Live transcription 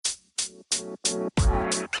Hey,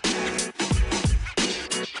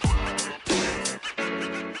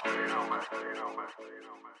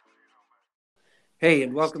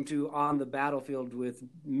 and welcome to On the Battlefield with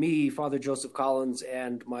me, Father Joseph Collins,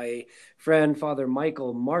 and my friend, Father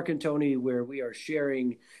Michael Marcantoni, where we are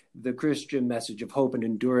sharing the Christian message of hope and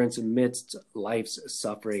endurance amidst life's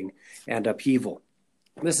suffering and upheaval.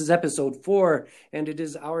 This is episode 4, and it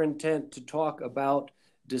is our intent to talk about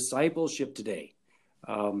discipleship today.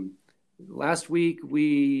 Last week,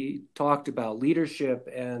 we talked about leadership,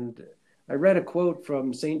 and I read a quote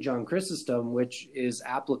from St. John Chrysostom, which is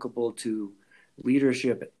applicable to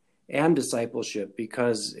leadership and discipleship,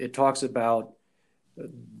 because it talks about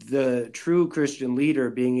the true Christian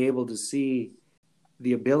leader being able to see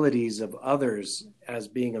the abilities of others as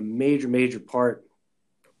being a major part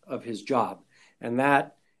of his job. And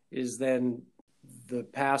that is then the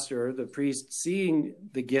pastor, the priest, seeing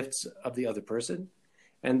the gifts of the other person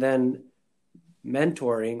and then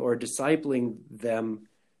mentoring or discipling them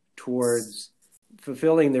towards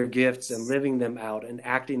fulfilling their gifts and living them out and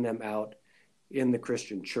acting them out in the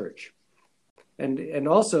Christian church. And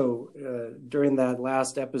also during that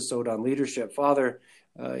last episode on leadership, Father,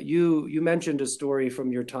 you mentioned a story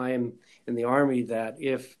from your time in the Army that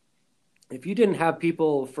if you didn't have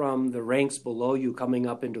people from the ranks below you coming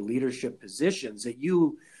up into leadership positions, that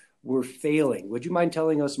you were failing. Would you mind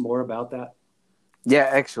telling us more about that? Yeah,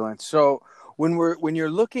 excellent. So when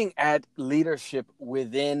you're looking at leadership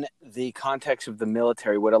within the context of the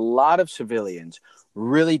military, what a lot of civilians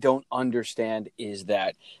really don't understand is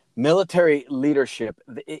that military leadership,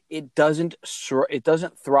 it doesn't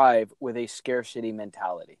thrive with a scarcity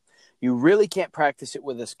mentality. You really can't practice it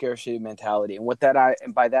with a scarcity mentality.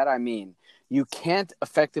 And by that I mean you can't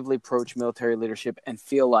effectively approach military leadership and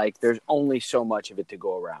feel like there's only so much of it to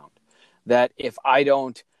go around. That if I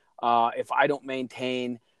don't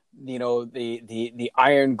maintain, the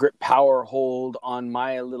iron grip power hold on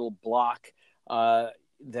my little block,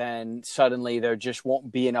 then suddenly there just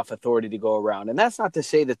won't be enough authority to go around. And that's not to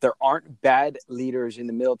say that there aren't bad leaders in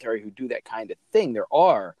the military who do that kind of thing. There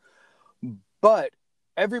are. But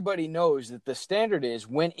everybody knows that the standard is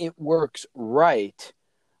when it works right,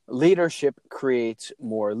 leadership creates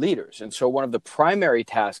more leaders. And so one of the primary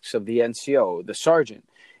tasks of the NCO, the sergeant,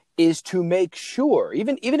 is to make sure,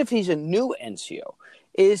 even if he's a new NCO,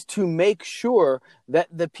 is to make sure that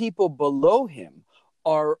the people below him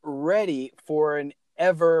are ready for an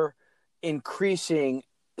ever increasing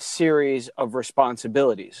series of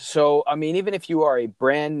responsibilities. So, I mean, even if you are a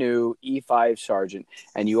brand new E5 sergeant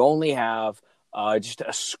and you only have just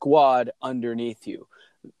a squad underneath you,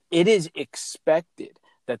 it is expected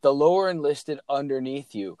that the lower enlisted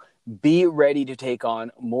underneath you be ready to take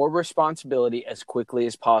on more responsibility as quickly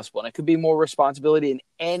as possible. And it could be more responsibility in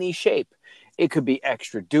any shape. It could be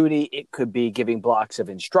extra duty. It could be giving blocks of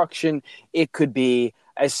instruction. It could be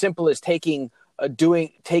as simple as taking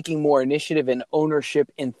more initiative and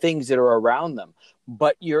ownership in things that are around them.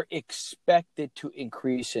 But you're expected to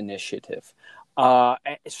increase initiative.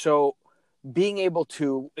 So being able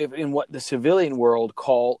to, in what the civilian world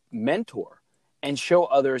call mentor, and show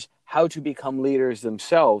others how to become leaders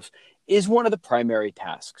themselves is one of the primary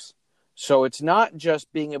tasks. So it's not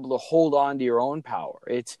just being able to hold on to your own power.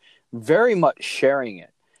 It's very much sharing it.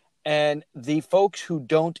 And the folks who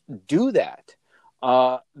don't do that,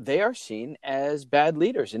 they are seen as bad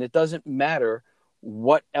leaders. And it doesn't matter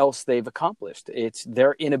what else they've accomplished. It's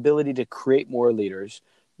their inability to create more leaders,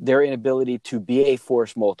 their inability to be a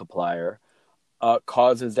force multiplier,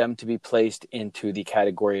 causes them to be placed into the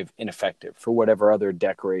category of ineffective for whatever other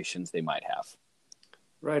decorations they might have.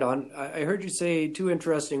 Right on. I heard you say two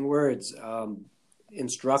interesting words,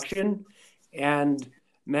 instruction and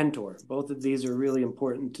mentor. Both of these are really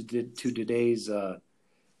important to today's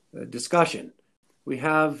discussion. We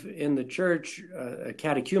have in the church a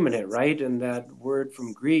catechumenate, right? And that word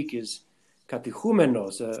from Greek is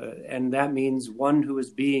katechumenos, and that means one who is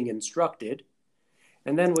being instructed.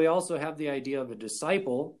 And then we also have the idea of a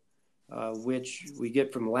disciple, which we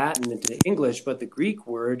get from Latin into English, but the Greek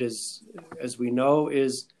word is, as we know,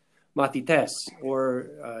 is matites, or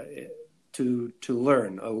to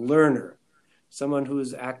learn, a learner, someone who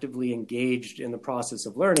is actively engaged in the process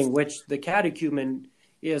of learning, which the catechumen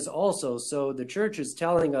is also. So the church is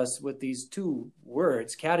telling us with these two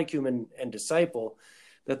words, catechumen and disciple,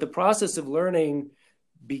 that the process of learning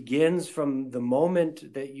begins from the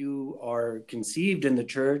moment that you are conceived in the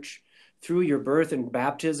church through your birth and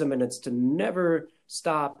baptism, and it's to never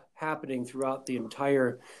stop happening throughout the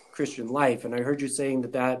entire Christian life. And I heard you saying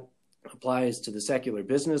that applies to the secular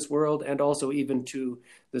business world and also even to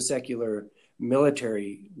the secular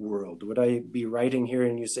military world. Would I be right in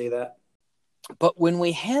hearing you say that? But when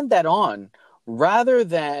we hand that on, rather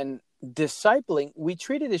than discipling, we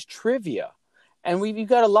treat it as trivia. And you've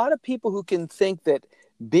got a lot of people who can think that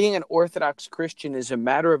being an Orthodox Christian is a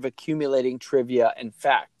matter of accumulating trivia and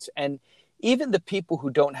facts. And even the people who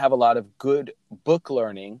don't have a lot of good book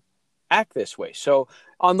learning act this way. So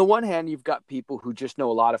on the one hand, you've got people who just know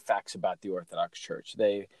a lot of facts about the Orthodox Church.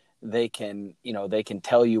 They can, they can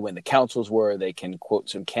tell you when the councils were, they can quote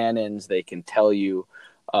some canons, they can tell you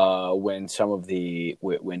when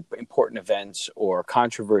when important events or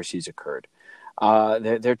controversies occurred.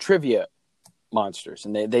 They're trivia monsters,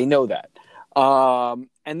 and they know that.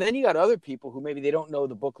 And then you got other people who maybe they don't know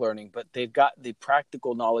the book learning, but they've got the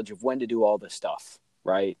practical knowledge of when to do all this stuff,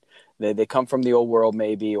 right? They come from the old world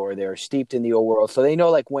maybe, or they're steeped in the old world. So they know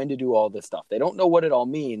like when to do all this stuff. They don't know what it all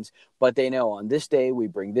means, but they know on this day we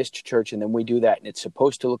bring this to church and then we do that. And it's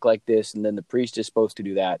supposed to look like this. And then the priest is supposed to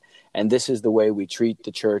do that. And this is the way we treat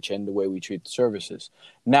the church and the way we treat the services.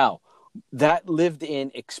 Now, that lived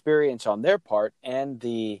in experience on their part and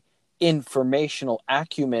the informational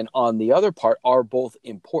acumen on the other part are both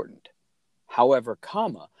important. However,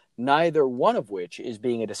 neither one of which is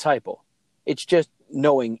being a disciple. It's just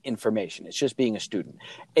knowing information. It's just being a student.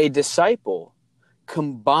 A disciple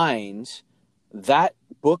combines that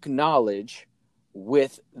book knowledge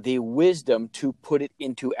with the wisdom to put it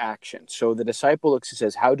into action. So the disciple looks and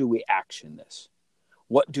says, how do we action this?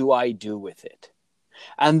 What do I do with it?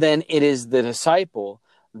 And then it is the disciple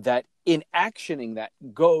that in actioning that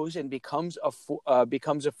goes and becomes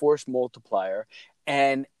a force multiplier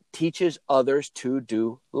and teaches others to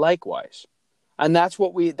do likewise. And that's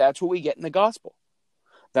what we get in the gospel.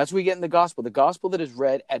 That's what we get in the gospel. The gospel that is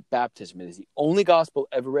read at baptism. It is the only gospel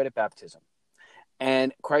ever read at baptism.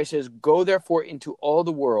 And Christ says, go therefore into all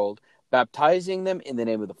the world, baptizing them in the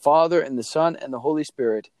name of the Father and the Son and the Holy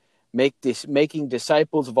Spirit, making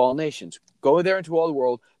disciples of all nations. Go there into all the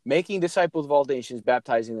world, making disciples of all nations,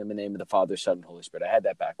 baptizing them in the name of the Father, Son, and Holy Spirit. I had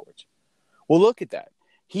that backwards. Well, look at that.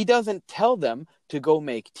 He doesn't tell them to go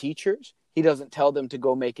make teachers. He doesn't tell them to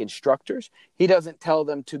go make instructors. He doesn't tell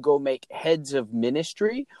them to go make heads of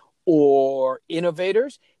ministry or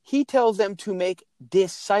innovators. He tells them to make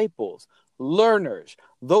disciples, learners,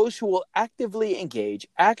 those who will actively engage,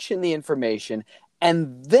 action the information,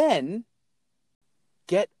 and then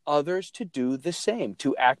get others to do the same,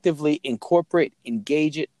 to actively incorporate,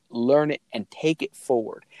 engage it, learn it, and take it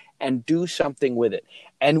forward and do something with it.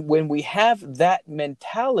 And when we have that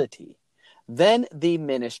mentality, then the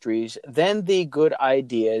ministries, then the good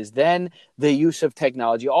ideas, then the use of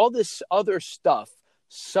technology, all this other stuff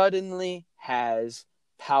suddenly has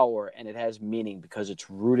power and it has meaning because it's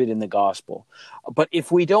rooted in the gospel. But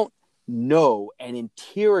if we don't know and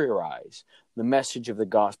interiorize the message of the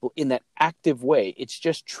gospel in that active way, it's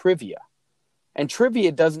just trivia. And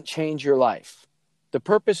trivia doesn't change your life. The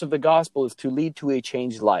purpose of the gospel is to lead to a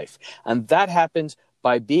changed life. And that happens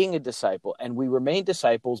by being a disciple, and we remain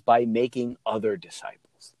disciples by making other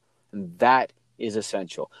disciples. And that is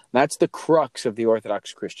essential. That's the crux of the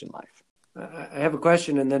Orthodox Christian life. I have a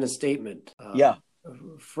question and then a statement. Yeah.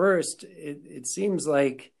 First, it seems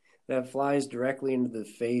like that flies directly into the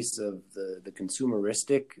face of the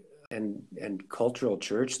consumeristic and cultural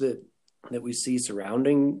church that we see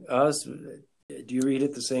surrounding us. Do you read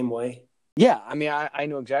it the same way? Yeah, I mean, I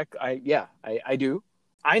know exactly. I do.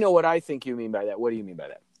 I know what I think you mean by that. What do you mean by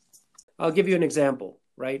that? I'll give you an example,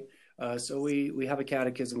 right? So we have a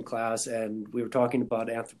catechism class, and we were talking about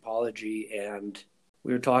anthropology, and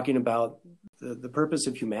we were talking about the purpose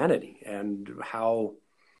of humanity and how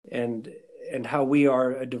we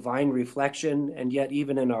are a divine reflection, and yet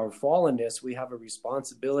even in our fallenness, we have a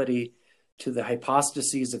responsibility to the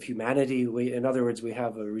hypostases of humanity. In other words, we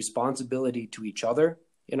have a responsibility to each other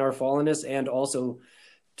in our fallenness, and also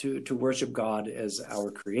to worship God as our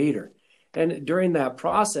creator. And during that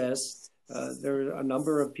process, there are a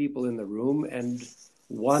number of people in the room, and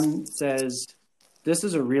one says, this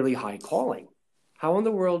is a really high calling. How in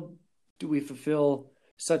the world do we fulfill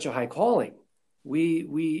such a high calling?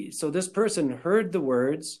 So this person heard the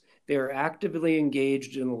words, they are actively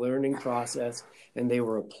engaged in the learning process, and they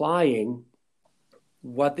were applying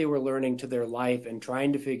what they were learning to their life and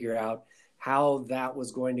trying to figure out how that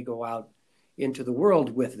was going to go out into the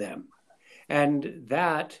world with them. And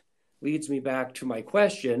that leads me back to my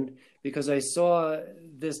question, because I saw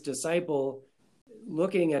this disciple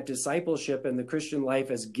looking at discipleship and the Christian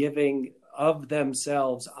life as giving of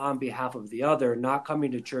themselves on behalf of the other, not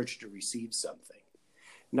coming to church to receive something,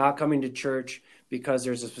 not coming to church because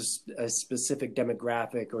there's a specific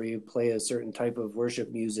demographic, or you play a certain type of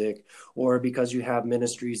worship music, or because you have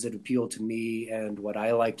ministries that appeal to me and what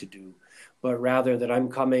I like to do. but rather that I'm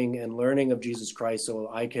coming and learning of Jesus Christ so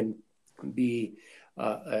I can be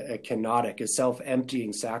a kenotic, a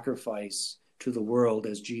self-emptying sacrifice to the world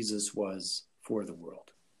as Jesus was for the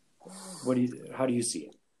world. How do you see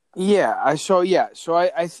it? I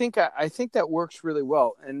think that works really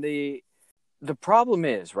well. And the problem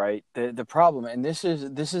is, right, the problem, and this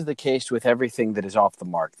is the case with everything that is off the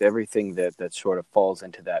mark, everything that sort of falls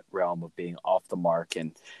into that realm of being off the mark,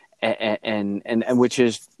 and which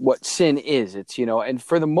is what sin is. It's, and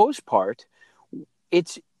for the most part,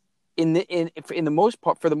 it's for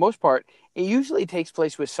the most part, it usually takes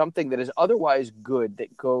place with something that is otherwise good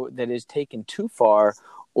that is taken too far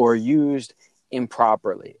or used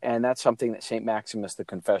improperly. And that's something that St. Maximus the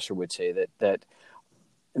Confessor would say,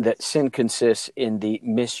 that sin consists in the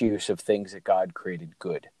misuse of things that God created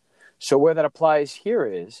good. So where that applies here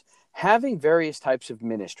is having various types of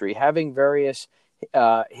ministry, having various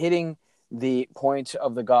hitting the points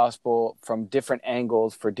of the gospel from different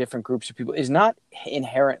angles for different groups of people is not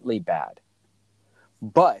inherently bad.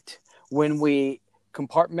 But when we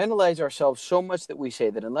compartmentalize ourselves so much that we say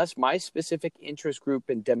that unless my specific interest group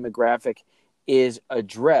and demographic is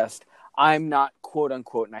addressed, I'm not, quote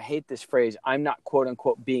unquote, and I hate this phrase, I'm not, quote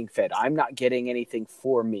unquote, being fed. I'm not getting anything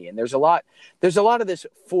for me. And there's a lot of this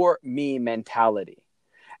for me mentality.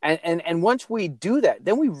 And once we do that,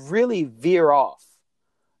 then we really veer off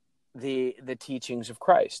the teachings of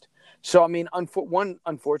Christ. So, I mean, one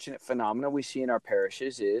unfortunate phenomenon we see in our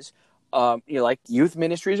parishes is, like youth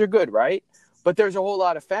ministries are good, right? But there's a whole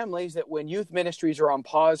lot of families that when youth ministries are on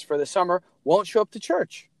pause for the summer, won't show up to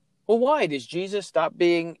church. Well, why? Does Jesus stop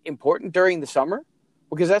being important during the summer?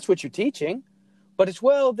 Because that's what you're teaching. But it's,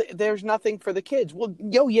 there's nothing for the kids. Well,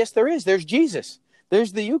 yes, there is. There's Jesus.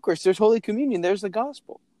 There's the Eucharist. There's Holy Communion. There's the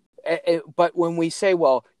gospel. But when we say,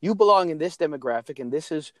 well, you belong in this demographic and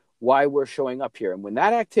this is why we're showing up here, and when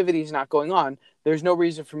that activity is not going on, there's no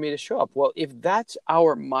reason for me to show up. Well, if that's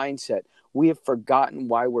our mindset, we have forgotten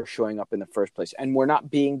why we're showing up in the first place, and we're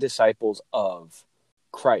not being disciples of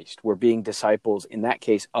Christ. We're being disciples, in that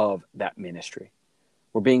case, of that ministry.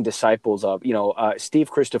 We're being disciples of,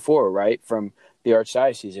 Steve Christoforo, right, from the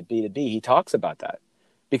Archdiocese at B2B, he talks about that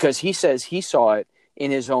because he says he saw it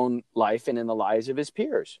in his own life and in the lives of his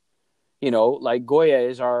peers. Like Goya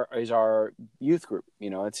is our youth group.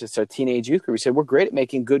 It's a teenage youth group. He said, we're great at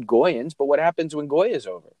making good Goyans, but what happens when Goya is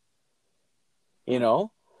over? And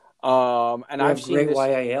I've seen great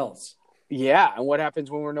YALs. Yeah, and what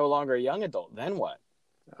happens when we're no longer a young adult? Then what?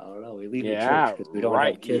 I don't know. We leave the church because we don't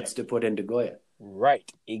have kids to put into Goya. Right,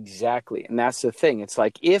 exactly. And that's the thing. It's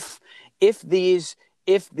like if these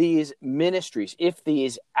ministries, if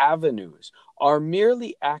these avenues are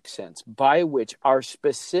merely accents by which our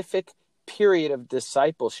specific period of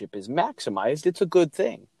discipleship is maximized, it's a good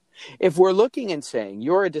thing. If we're looking and saying,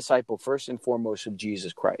 you're a disciple first and foremost of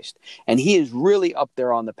Jesus Christ, and he is really up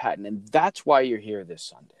there on the pattern, and that's why you're here this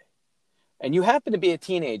Sunday, and you happen to be a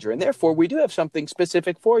teenager, and therefore we do have something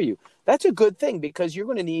specific for you, that's a good thing, because you're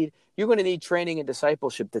going to need training and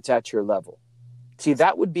discipleship that's at your level. See,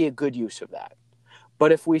 that would be a good use of that.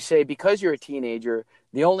 But if we say, because you're a teenager,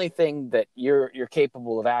 the only thing that you're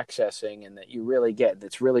capable of accessing and that you really get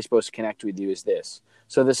that's really supposed to connect with you is this.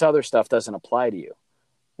 So this other stuff doesn't apply to you.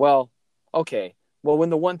 Well, okay. Well, when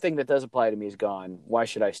the one thing that does apply to me is gone, why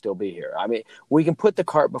should I still be here? I mean, we can put the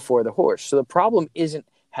cart before the horse. So the problem isn't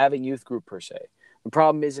having youth group per se. The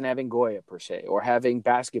problem isn't having Goya per se or having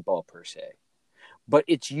basketball per se. But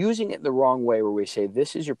it's using it the wrong way where we say,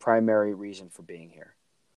 this is your primary reason for being here.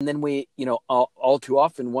 And then we, all too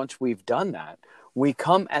often, once we've done that, we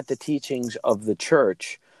come at the teachings of the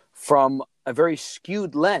church from a very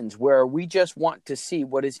skewed lens where we just want to see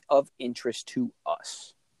what is of interest to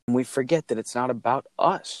us. And we forget that it's not about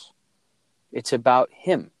us. It's about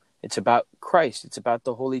him. It's about Christ. It's about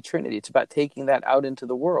the Holy Trinity. It's about taking that out into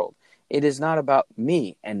the world. It is not about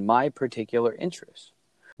me and my particular interests.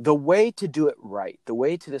 The way to do it right, the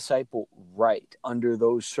way to disciple right under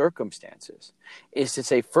those circumstances is to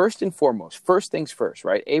say, first and foremost, first things first,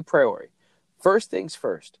 right? A priori. First things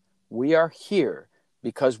first, we are here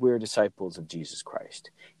because we're disciples of Jesus Christ.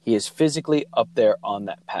 He is physically up there on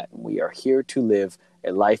that pattern. We are here to live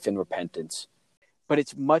a life in repentance. But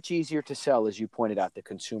it's much easier to sell, as you pointed out, the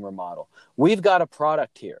consumer model. We've got a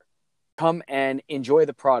product here. Come and enjoy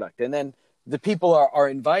the product. And then the people are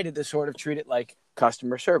invited to sort of treat it like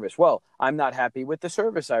customer service. Well, I'm not happy with the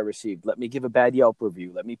service I received. Let me give a bad Yelp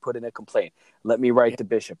review. Let me put in a complaint. Let me write the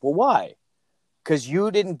bishop. Well, why? Because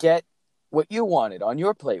you didn't get what you wanted on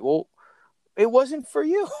your plate. Well, it wasn't for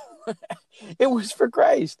you. It was for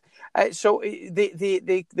Christ. So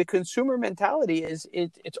the consumer mentality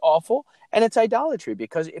it's awful, and it's idolatry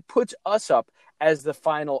because it puts us up as the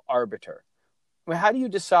final arbiter. I mean, how do you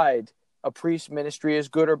decide a priest ministry is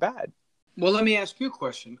good or bad? Well, let me ask you a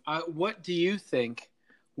question. What do you think?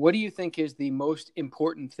 What do you think is the most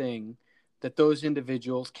important thing that those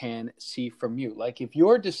individuals can see from you? Like if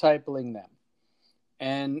you're discipling them,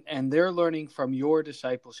 and they're learning from your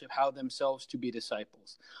discipleship how themselves to be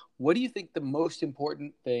disciples, what do you think the most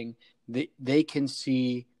important thing that they can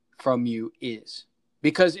see from you is?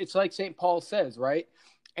 Because it's like St. Paul says, right?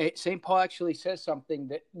 St. Paul actually says something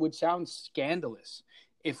that would sound scandalous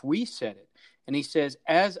if we said it. And he says,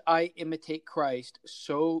 as I imitate Christ,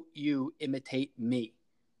 so you imitate me.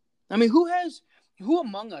 I mean, who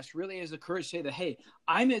among us really has the courage to say that, hey,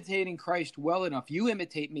 I'm imitating Christ well enough, you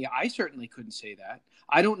imitate me? I certainly couldn't say that.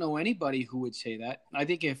 I don't know anybody who would say that. I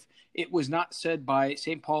think if it was not said by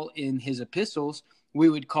St. Paul in his epistles, we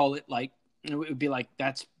would call it like, it would be like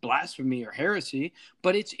that's blasphemy or heresy,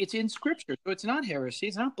 but it's in Scripture, so it's not heresy,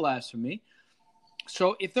 it's not blasphemy.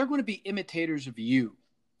 So if they're going to be imitators of you,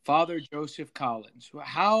 Father Joseph Collins,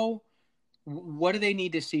 what do they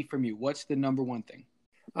need to see from you? What's the number one thing?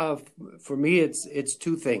 For me, it's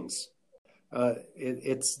two things.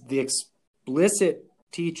 It's the explicit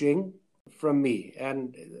teaching from me,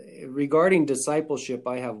 and regarding discipleship,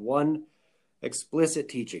 I have one explicit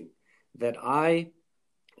teaching that I,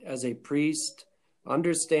 as a priest,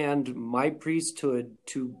 understand my priesthood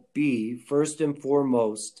to be first and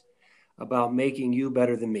foremost about making you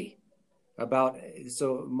better than me.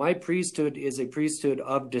 So my priesthood is a priesthood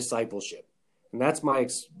of discipleship, and that's my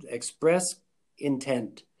express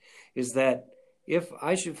intent, is that if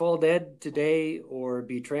I should fall dead today or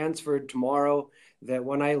be transferred tomorrow, that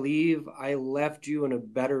when I leave, I left you in a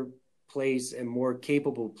better place and more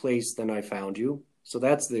capable place than I found you. So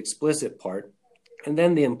that's the explicit part. And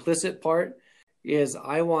then the implicit part is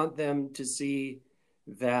I want them to see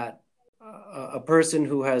that a person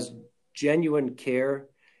who has genuine care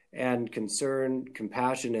and concern,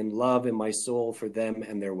 compassion, and love in my soul for them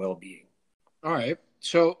and their well-being. All right.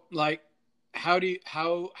 So, like, how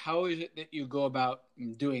is it that you go about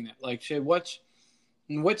doing that? Like, say, what's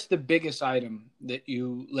the biggest item that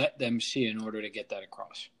you let them see in order to get that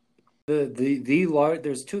across?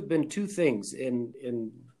 There's been two things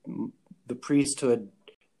in the priesthood,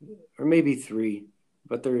 or maybe three,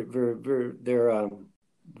 but they're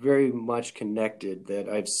very much connected, that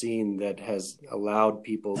I've seen that has allowed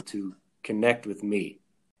people to connect with me.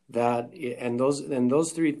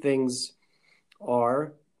 Those three things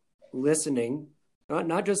are listening,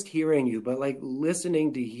 not just hearing you, but like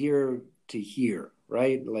listening to hear,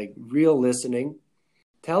 right? Like real listening,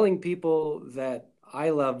 telling people that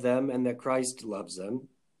I love them and that Christ loves them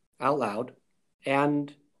out loud,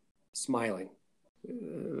 and smiling.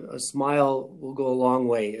 A smile will go a long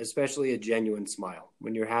way, especially a genuine smile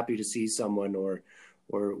when you're happy to see someone, or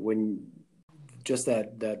when just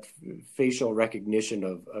that facial recognition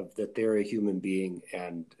of that they're a human being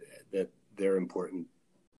and that they're important.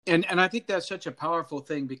 And I think that's such a powerful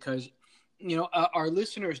thing because, our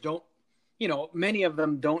listeners don't, many of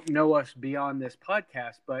them don't know us beyond this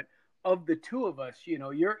podcast, but of the two of us,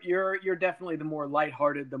 you're definitely the more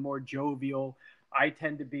lighthearted, the more jovial. I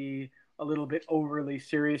tend to be a little bit overly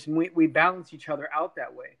serious, and we balance each other out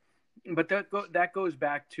that way. But that goes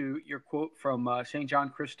back to your quote from St. John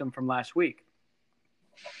Chrysostom from last week.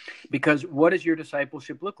 Because what does your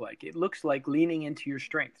discipleship look like? It looks like leaning into your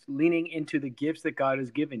strengths, leaning into the gifts that God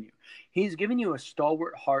has given you. He's given you a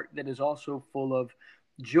stalwart heart that is also full of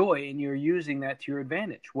joy, and you're using that to your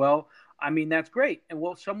advantage. Well, I mean, that's great. And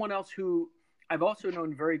someone else who I've also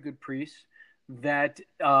known, very good priests, that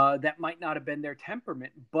might not have been their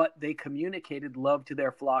temperament, but they communicated love to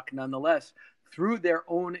their flock nonetheless through their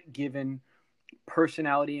own given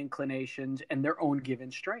personality inclinations and their own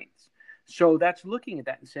given strengths. So that's looking at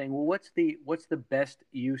that and saying, well, what's the best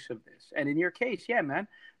use of this? And in your case, yeah, man,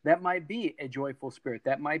 that might be a joyful spirit.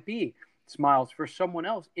 That might be smiles. For someone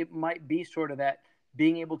else, it might be sort of that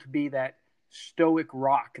being able to be that stoic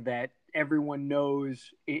rock that everyone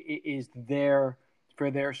knows is there for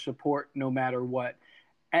their support no matter what.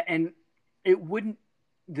 And it wouldn't,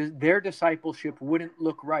 their discipleship wouldn't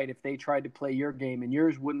look right if they tried to play your game, and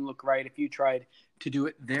yours wouldn't look right if you tried to do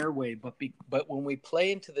it their way. But when we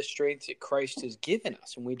play into the strengths that Christ has given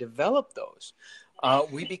us and we develop those,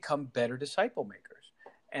 we become better disciple makers,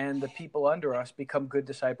 and the people under us become good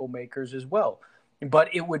disciple makers as well.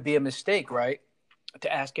 But it would be a mistake, right,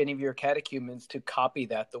 to ask any of your catechumens to copy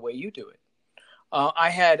that the way you do it.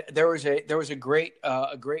 There was a great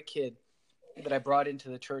kid that I brought into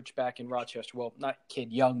the church back in Rochester. Well, not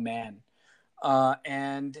kid, young man.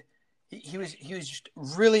 And he was just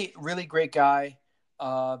really, really great guy.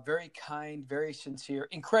 Very kind, very sincere,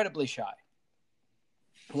 incredibly shy.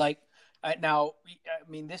 Like now, I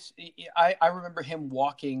mean, I remember him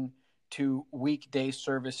walking to weekday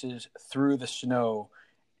services through the snow,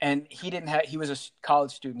 and he was a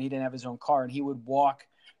college student. He didn't have his own car, and he would walk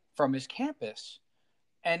from his campus,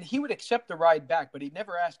 and he would accept the ride back, but he'd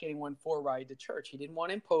never ask anyone for a ride to church. He didn't want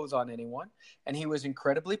to impose on anyone, and he was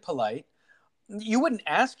incredibly polite. You wouldn't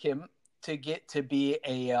ask him to get to be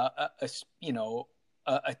a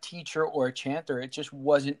teacher or a chanter. It just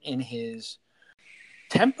wasn't in his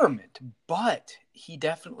temperament, but he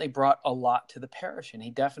definitely brought a lot to the parish, and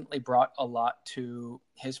he definitely brought a lot to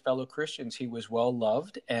his fellow Christians. He was well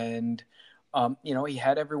loved, and he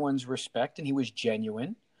had everyone's respect, and he was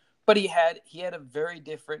genuine, but he had a very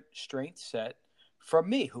different strength set from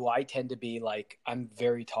me, who I tend to be like, I'm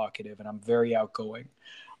very talkative and I'm very outgoing.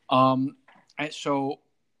 And so,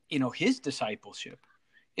 his discipleship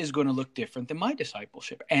is going to look different than my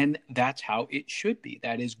discipleship, and that's how it should be.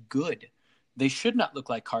 That is good. They should not look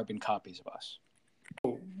like carbon copies of us.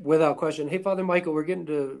 Without question. Hey, Father Michael, we're getting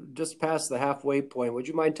to just past the halfway point. Would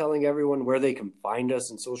you mind telling everyone where they can find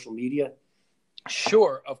us in social media?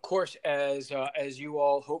 Sure. Of course, as you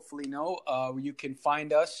all hopefully know, you can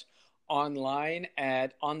find us online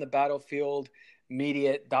at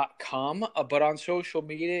onthebattlefieldmedia.com. But on social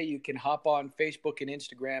media, you can hop on Facebook and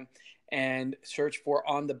Instagram and search for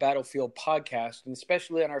On the Battlefield Podcast. And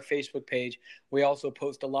especially on our Facebook page, we also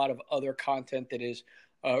post a lot of other content that is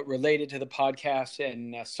related to the podcast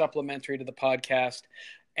and supplementary to the podcast.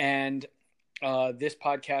 And this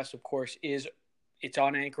podcast, of course, it's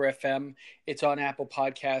on Anchor FM, it's on Apple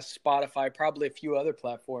Podcasts, Spotify, probably a few other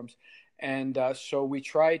platforms. And so we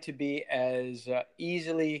try to be as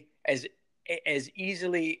easily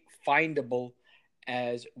findable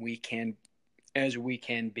as we can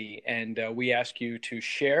be. And we ask you to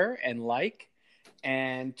share and like,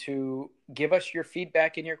 and to give us your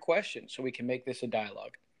feedback and your questions so we can make this a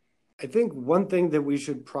dialogue. I think one thing that we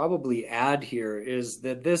should probably add here is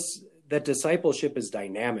that discipleship is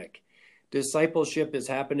dynamic. Discipleship is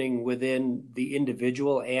happening within the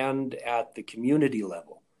individual and at the community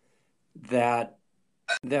level. That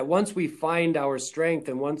once we find our strength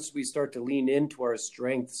and once we start to lean into our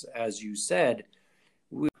strengths, as you said,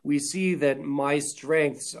 we see that my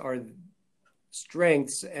strengths are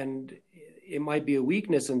strengths, and it might be a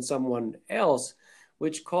weakness in someone else,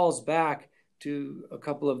 which calls back to a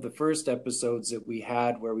couple of the first episodes that we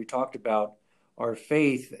had where we talked about our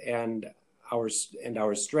faith and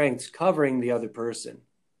our strengths covering the other person.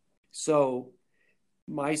 So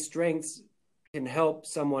my strengths can help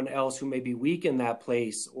someone else who may be weak in that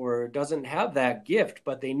place or doesn't have that gift,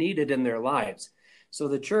 but they need it in their lives. So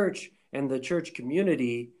the church and the church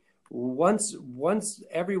community, once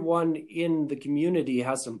everyone in the community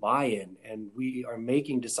has some buy-in and we are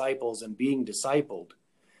making disciples and being discipled,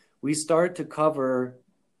 we start to cover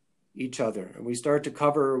each other, and we start to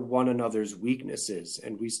cover one another's weaknesses,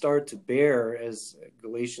 and we start to bear, as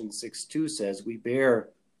Galatians 6:2 says, we bear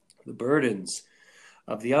the burdens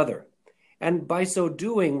of the other. And by so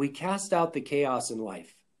doing, we cast out the chaos in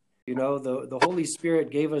life. The Holy Spirit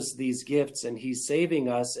gave us these gifts, and he's saving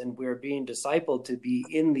us, and we're being discipled to be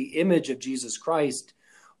in the image of Jesus Christ.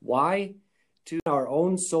 Why? To our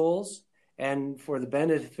own souls and for the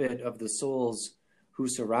benefit of the souls who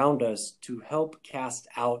surround us, to help cast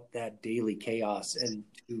out that daily chaos and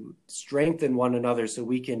to strengthen one another so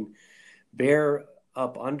we can bear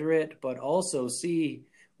up under it, but also see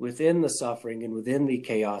within the suffering and within the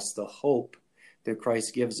chaos the hope that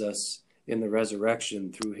Christ gives us in the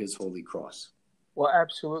resurrection through his holy cross. Well,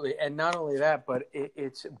 absolutely. And not only that, but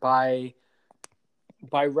it's by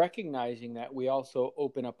recognizing that we also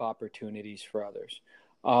open up opportunities for others.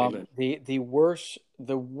 The worst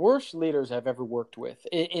leaders I've ever worked with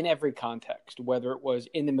in every context, whether it was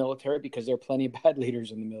in the military, because there are plenty of bad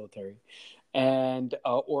leaders in the military, and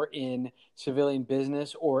or in civilian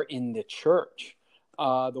business or in the church,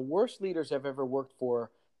 the worst leaders I've ever worked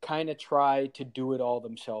for kind of try to do it all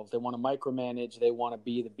themselves. They want to micromanage. They want to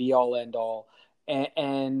be the be all end all,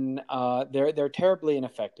 and they're terribly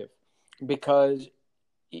ineffective because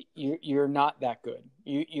you're not that good.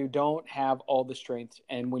 You don't have all the strengths,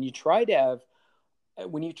 and when you try to have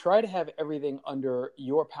everything under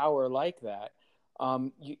your power like that,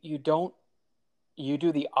 you do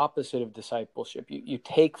the opposite of discipleship. You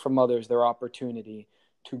take from others their opportunity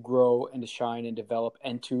to grow and to shine and develop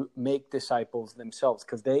and to make disciples themselves,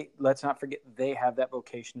 because let's not forget, they have that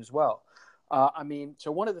vocation as well.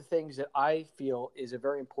 So one of the things that I feel is a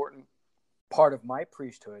very important part of my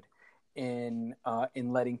priesthood in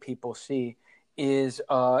letting people see is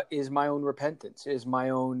my own repentance, is my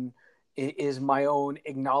own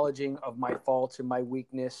acknowledging of my faults and my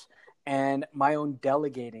weakness, and my own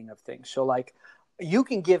delegating of things. So like, you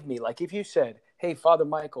can give me, like, if you said, hey, Father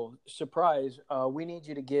Michael, surprise, we need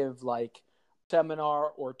you to give like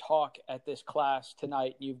seminar or talk at this class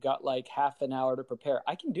tonight. You've got like half an hour to prepare.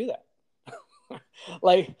 I can do that.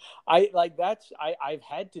 I've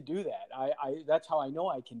had to do that. That's how I know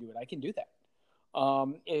I can do it. I can do that.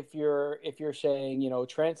 If you're saying,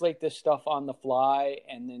 translate this stuff on the fly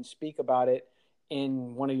and then speak about it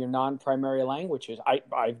in one of your non-primary languages,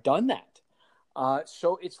 I've done that.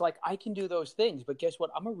 So it's like, I can do those things, but guess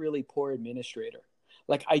what? I'm a really poor administrator.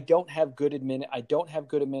 Like, I don't have good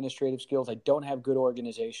administrative skills. I don't have good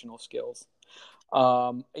organizational skills.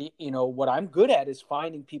 What I'm good at is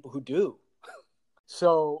finding people who do.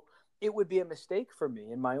 So it would be a mistake for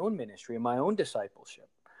me in my own ministry, in my own discipleship,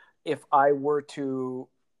 if I were to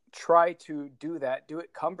try to do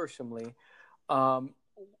it cumbersomely, and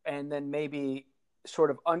then maybe sort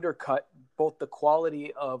of undercut both the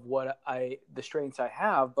quality of the strengths I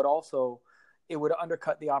have, but also it would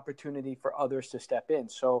undercut the opportunity for others to step in.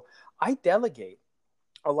 So I delegate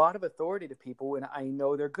a lot of authority to people when I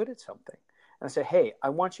know they're good at something. And I say, hey, I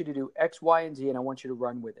want you to do X, Y, and Z, and I want you to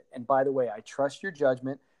run with it. And by the way, I trust your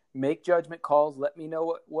judgment. Make judgment calls. Let me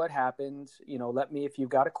know what happens. Let me, if you've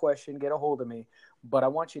got a question, get a hold of me. But I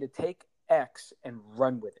want you to take X and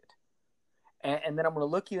run with it. And then I'm going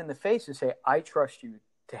to look you in the face and say, I trust you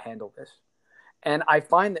to handle this. And I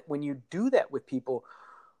find that when you do that with people,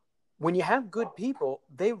 when you have good people,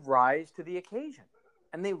 they rise to the occasion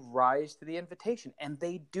and they rise to the invitation, and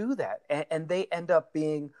they do that. And they end up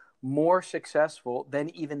being more successful than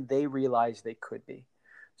even they realize they could be.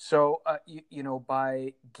 So,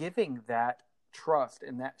 by giving that trust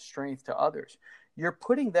and that strength to others, you're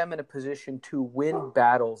putting them in a position to win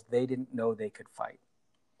battles they didn't know they could fight.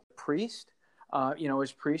 Priest,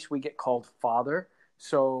 as priests, we get called father.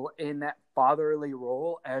 So in that fatherly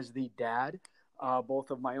role as the dad, both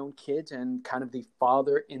of my own kids and kind of the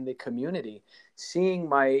father in the community, seeing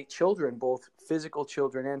my children, both physical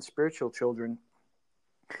children and spiritual children,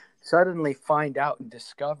 suddenly find out and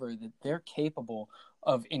discover that they're capable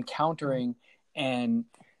of encountering and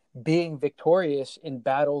being victorious in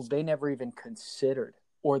battles they never even considered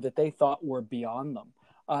or that they thought were beyond them.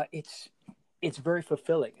 It's very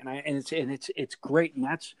fulfilling, and it's great. And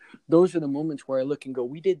those are the moments where I look and go,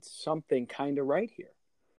 we did something kind of right here.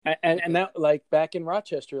 And that, like back in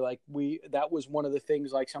Rochester, that was one of the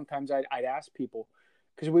things. Like sometimes I'd ask people,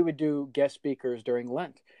 because we would do guest speakers during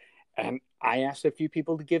Lent. And I asked a few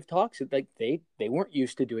people to give talks. Like they weren't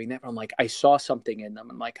used to doing that. But I'm like, I saw something in them.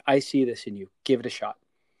 I'm like, I see this in you. Give it a shot.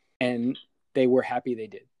 And they were happy they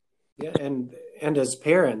did. Yeah, and as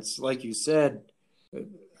parents, like you said,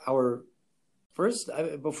 our first,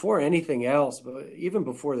 before anything else, but even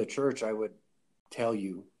before the church, I would tell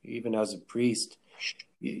you, even as a priest,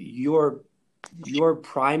 your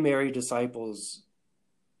primary disciples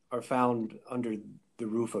are found under the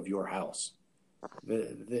roof of your house.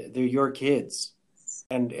 They're your kids,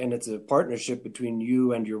 and it's a partnership between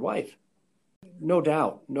you and your wife. No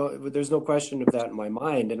doubt. No, there's no question of that in my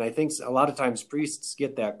mind. And I think a lot of times priests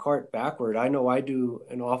get that cart backward. I know I do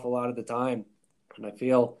an awful lot of the time. And I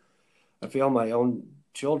feel my own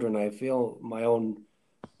children. I feel my own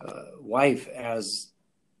wife as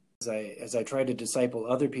I try to disciple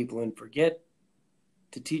other people and forget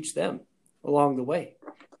to teach them along the way.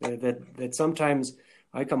 That sometimes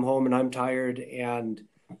I come home and I'm tired and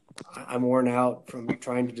I'm worn out from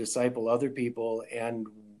trying to disciple other people, and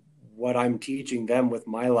what I'm teaching them with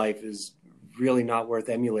my life is really not worth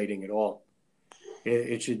emulating at all.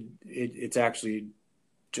 It's actually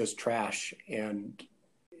just trash, and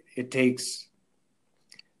it takes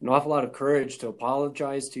an awful lot of courage to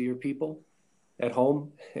apologize to your people at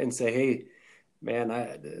home and say, hey,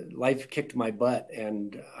 man, life kicked my butt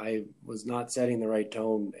and I was not setting the right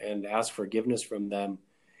tone, and ask forgiveness from them,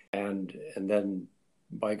 and then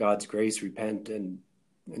by God's grace repent and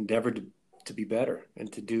endeavor to be better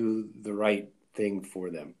and to do the right thing for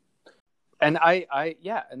them. And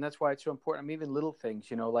and that's why it's so important. I mean, even little things,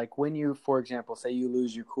 like when you, for example, say you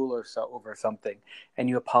lose your cooler over something and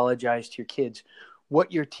you apologize to your kids,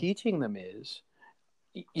 what you're teaching them is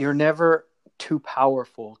you're never too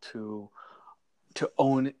powerful to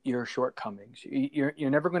own your shortcomings. You're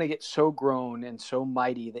never going to get so grown and so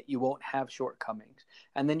mighty that you won't have shortcomings.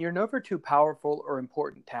 And then you're never too powerful or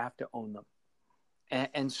important to have to own them.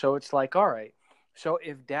 And so it's like, all right, So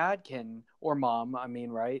if dad can, or mom, I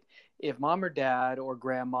mean, right? If mom or dad or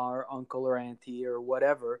grandma or uncle or auntie or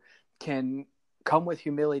whatever can come with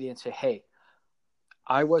humility and say, hey,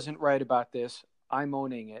 I wasn't right about this, I'm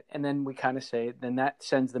owning it. And then we kind of say, then that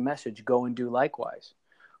sends the message, go and do likewise.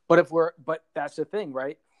 But that's the thing,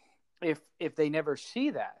 right? If they never see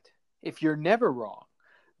that, if you're never wrong,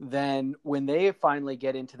 then when they finally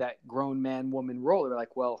get into that grown man woman role, they're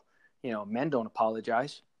like, well, men don't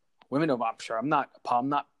apologize. Women don't. I'm sure I'm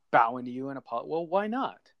not bowing to you and apologize. Well, why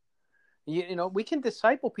not? We can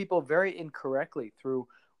disciple people very incorrectly through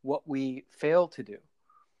what we fail to do,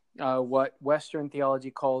 what Western theology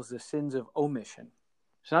calls the sins of omission.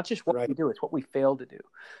 It's not just what Right. we do; it's what we fail to do.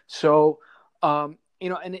 So, and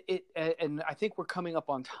I think we're coming up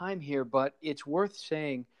on time here, but it's worth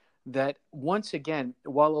saying that once again,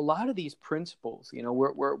 while a lot of these principles,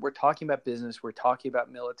 we're talking about business, we're talking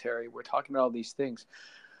about military, we're talking about all these things.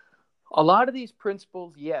 A lot of these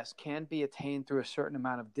principles, yes, can be attained through a certain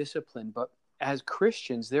amount of discipline, but as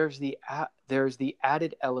Christians, there's the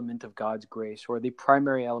added element of God's grace, or the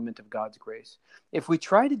primary element of God's grace. If we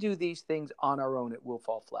try to do these things on our own, it will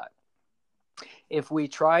fall flat. If we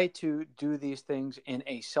try to do these things in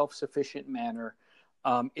a self-sufficient manner,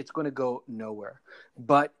 it's going to go nowhere.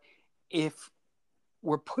 But if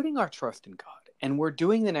we're putting our trust in God and we're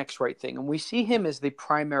doing the next right thing, and we see him as the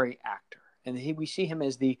primary actor, and we see him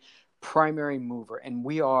as the primary mover, and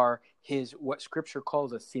we are his, what Scripture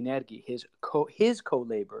calls a synergy, his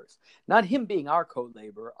co-laborers, not him being our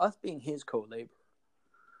co-laborer, us being his co-laborer,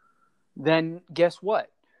 then guess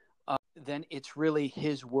what? Then it's really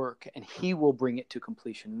his work, and he will bring it to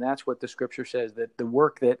completion. And that's what the Scripture says, that the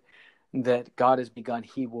work that God has begun,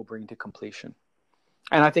 he will bring to completion.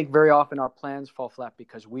 And I think very often our plans fall flat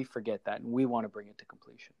because we forget that, and we want to bring it to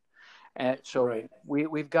completion. And so Right.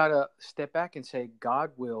 we've got to step back and say,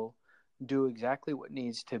 God will do exactly what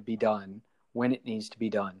needs to be done when it needs to be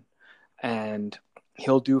done, and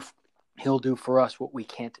he'll do for us what we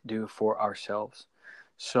can't do for ourselves.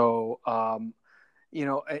 So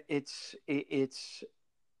it's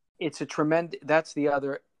a tremendous. That's the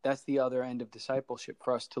other end of discipleship,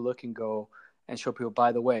 for us to look and go and show people,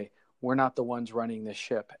 by the way, we're not the ones running this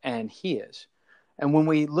ship, and he is. And when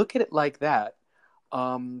we look at it like that,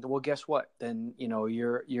 well, guess what? Then,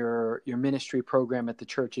 your ministry program at the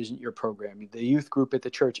church isn't your program. The youth group at the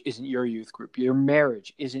church isn't your youth group. Your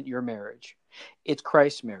marriage isn't your marriage. It's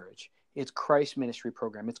Christ's marriage. It's Christ's ministry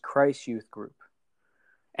program. It's Christ's youth group.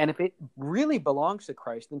 And if it really belongs to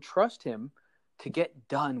Christ, then trust him to get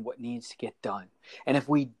done what needs to get done. And if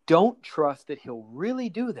we don't trust that he'll really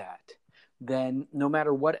do that, then no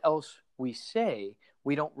matter what else we say,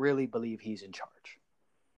 we don't really believe he's in charge.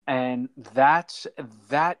 And that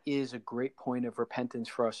is a great point of repentance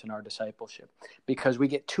for us in our discipleship, because we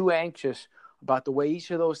get too anxious about the way each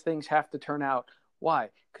of those things have to turn out. Why?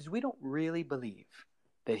 Because we don't really believe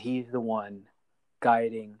that he's the one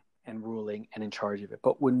guiding and ruling and in charge of it.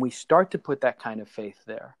 But when we start to put that kind of faith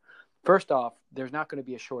there, first off, there's not going to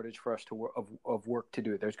be a shortage for us of work to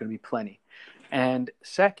do. There's going to be plenty. And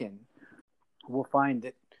second, we'll find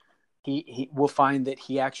that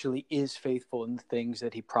he actually is faithful in the things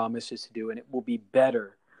that he promises to do, and it will be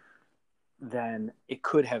better than it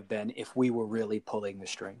could have been if we were really pulling the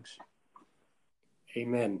strings.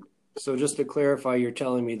 Amen. So just to clarify, you're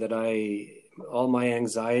telling me that all my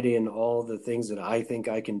anxiety and all the things that I think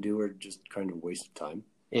I can do are just kind of a waste of time?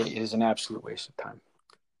 It is an absolute waste of time.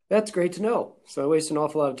 That's great to know. So I waste an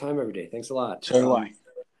awful lot of time every day. Thanks a lot. So do I.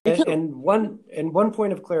 And one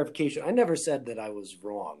point of clarification, I never said that I was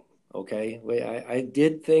wrong. Okay. I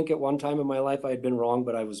did think at one time in my life I had been wrong,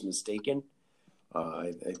 but I was mistaken.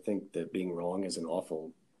 I think that being wrong is an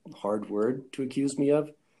awful hard word to accuse me of.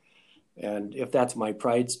 And if that's my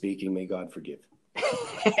pride speaking, may God forgive.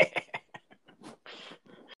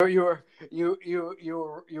 You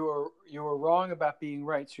were wrong about being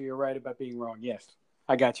right, so you're right about being wrong. Yes,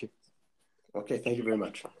 I got you. Okay, thank you very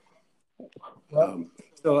much.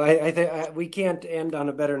 So I think we can't end on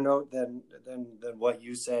a better note than what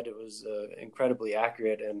you said. It was incredibly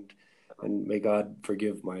accurate, and may God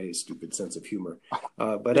forgive my stupid sense of humor.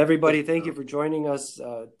 But everybody, thank you for joining us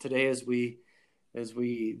today as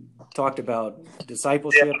we talked about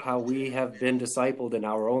discipleship, how we have been discipled in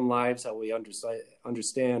our own lives, how we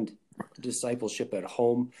understand discipleship at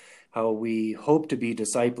home, how we hope to be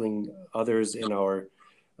discipling others in our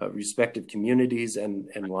respective communities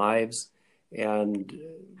and lives. And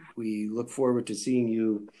we look forward to seeing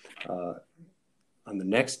you on the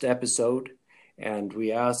next episode. And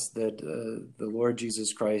we ask that the Lord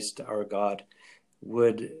Jesus Christ, our God,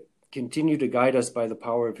 would continue to guide us by the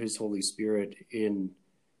power of his Holy Spirit in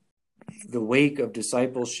the wake of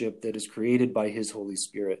discipleship that is created by his Holy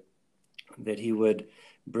Spirit, that he would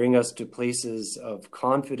bring us to places of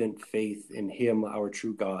confident faith in him, our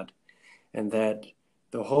true God, and that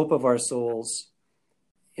the hope of our souls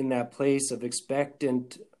in that place of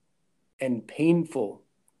expectant and painful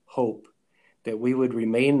hope, that we would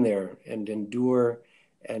remain there and endure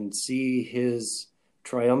and see his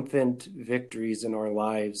triumphant victories in our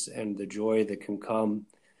lives and the joy that can come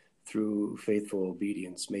through faithful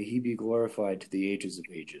obedience. May he be glorified to the ages of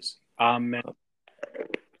ages. Amen.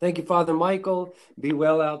 Thank you, Father Michael. Be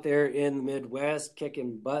well out there in the Midwest,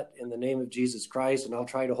 kicking butt in the name of Jesus Christ. And I'll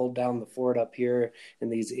try to hold down the fort up here in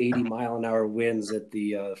these 80-mile-an-hour winds at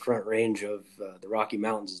the front range of the Rocky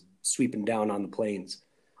Mountains, sweeping down on the plains.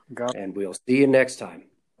 And we'll see you next time.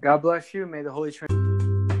 God bless you. May the Holy Trinity.